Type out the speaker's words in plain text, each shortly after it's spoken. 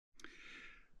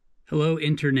Hello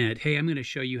Internet. Hey, I'm going to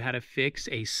show you how to fix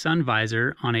a sun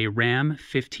visor on a Ram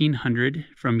 1500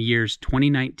 from years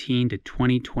 2019 to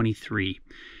 2023.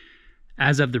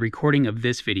 As of the recording of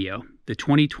this video, the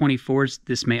 2024s,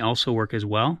 this may also work as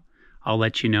well. I'll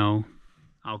let you know.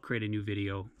 I'll create a new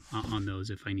video on those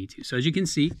if I need to. So as you can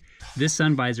see, this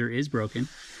sun visor is broken,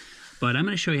 but I'm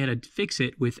going to show you how to fix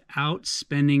it without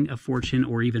spending a fortune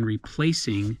or even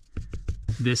replacing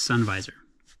this sun visor.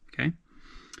 Okay?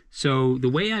 So the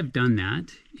way I've done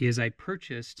that is I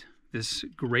purchased this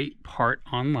great part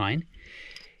online.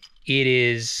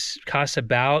 It costs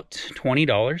about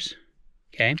 $20.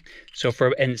 Okay, so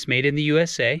and it's made in the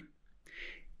USA.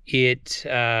 It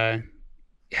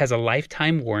has a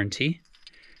lifetime warranty.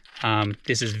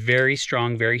 This is very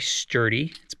strong, very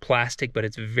sturdy. It's plastic, but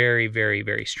it's very, very,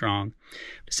 very strong.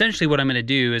 Essentially, what I'm going to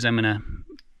do is I'm going to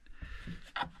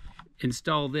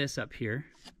install this up here,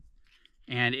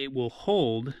 and it will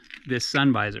hold this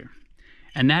sun visor.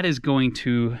 And that is going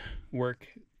to work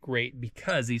great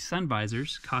because these sun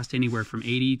visors cost anywhere from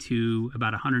 $80 to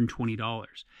about $120.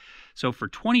 So for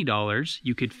 $20,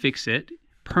 you could fix it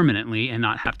permanently and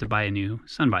not have to buy a new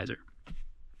sun visor.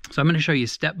 So I'm going to show you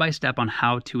step by step on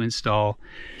how to install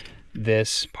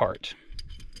this part.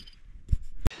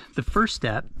 The first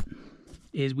step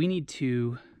is we need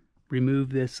to remove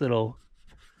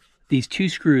these two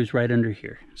screws right under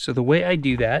here. So the way I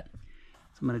do that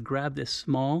is I'm going to grab this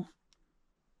small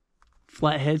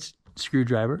flathead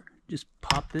screwdriver, just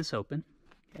pop this open,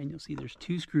 and you'll see there's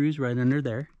two screws right under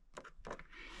there.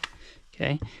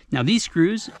 Okay, now these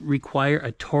screws require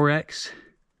a Torx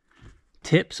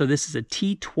tip, so this is a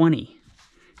T20.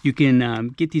 You can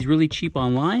get these really cheap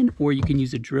online, or you can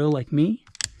use a drill like me.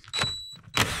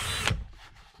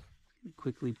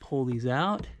 Quickly pull these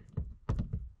out.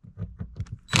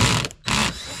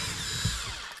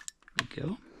 There we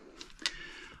go.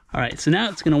 All right, so now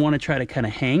it's going to want to try to kind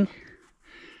of hang.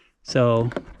 So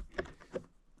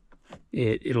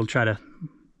it'll try to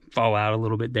fall out a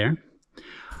little bit there.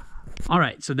 All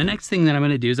right, so the next thing that I'm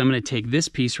going to do is I'm going to take this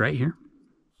piece right here,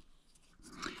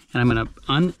 and I'm going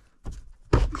to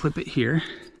unclip it here,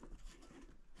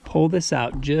 pull this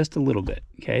out just a little bit,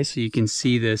 okay, so you can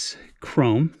see this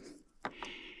chrome,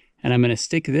 and I'm going to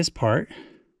stick this part,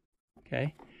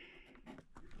 okay,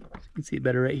 so you can see it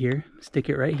better right here, stick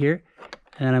it right here,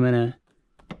 and I'm going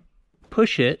to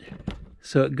push it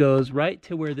so it goes right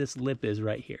to where this lip is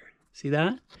right here. See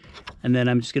that? And then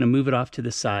I'm just going to move it off to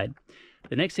the side.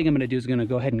 The next thing I'm going to do is going to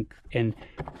go ahead and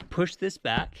push this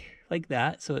back like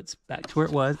that, so it's back to where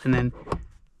it was, and then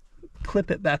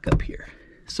clip it back up here.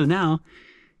 So now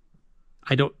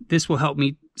this will help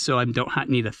me so I don't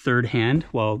need a third hand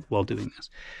while doing this.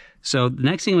 So the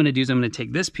next thing I'm going to do is I'm going to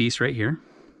take this piece right here,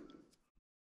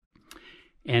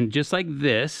 and just like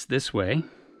this way,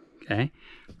 okay,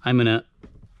 I'm going to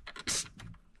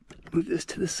move this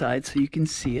to the side so you can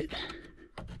see it.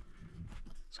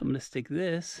 So I'm going to stick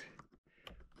this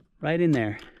right in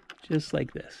there, just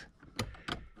like this.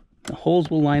 The holes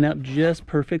will line up just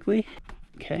perfectly.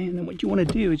 Okay, and then what you want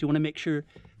to do is you want to make sure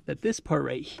that this part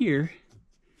right here,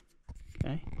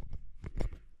 okay,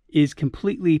 is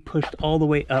completely pushed all the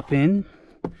way up in.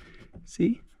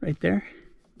 See, right there?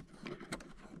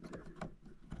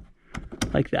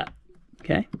 Like that,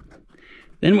 okay?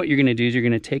 Then what you're going to do is you're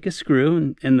going to take a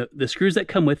screw, and the screws that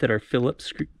come with it are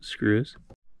Phillips screws.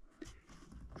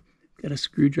 Got a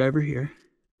screwdriver here.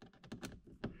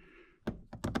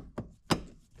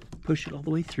 Push it all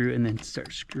the way through and then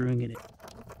start screwing it in.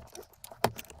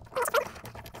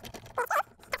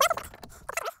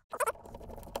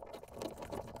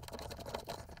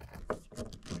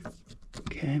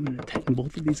 Okay, I'm going to tighten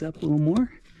both of these up a little more.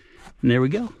 And there we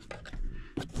go.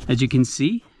 As you can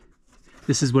see,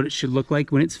 this is what it should look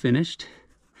like when it's finished.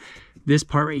 This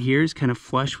part right here is kind of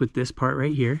flush with this part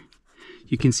right here.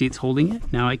 You can see it's holding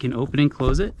it. Now I can open and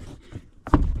close it.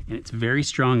 And it's very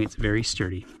strong, it's very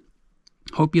sturdy.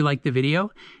 Hope you liked the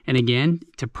video. And again,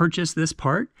 to purchase this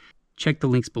part, check the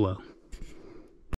links below.